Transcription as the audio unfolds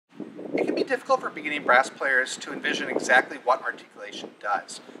can be difficult for beginning brass players to envision exactly what articulation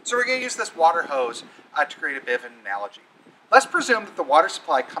does. So we're going to use this water hose to create a bit of an analogy. Let's presume that the water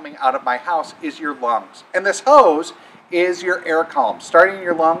supply coming out of my house is your lungs, and this hose is your air column, starting in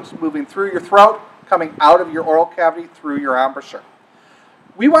your lungs, moving through your throat, coming out of your oral cavity through your embouchure.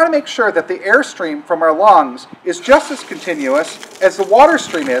 We want to make sure that the airstream from our lungs is just as continuous as the water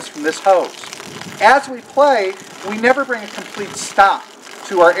stream is from this hose. As we play, we never bring a complete stop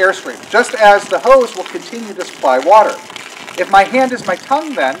to our airstream, just as the hose will continue to supply water. If my hand is my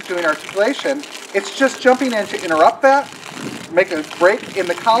tongue then, doing articulation, it's just jumping in to interrupt that, make a break in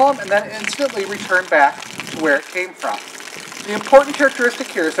the column, and then instantly return back to where it came from. The important characteristic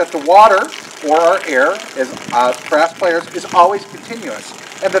here is that the water, or our air, as brass players, is always continuous,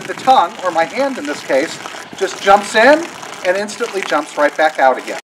 and that the tongue, or my hand in this case, just jumps in and instantly jumps right back out again.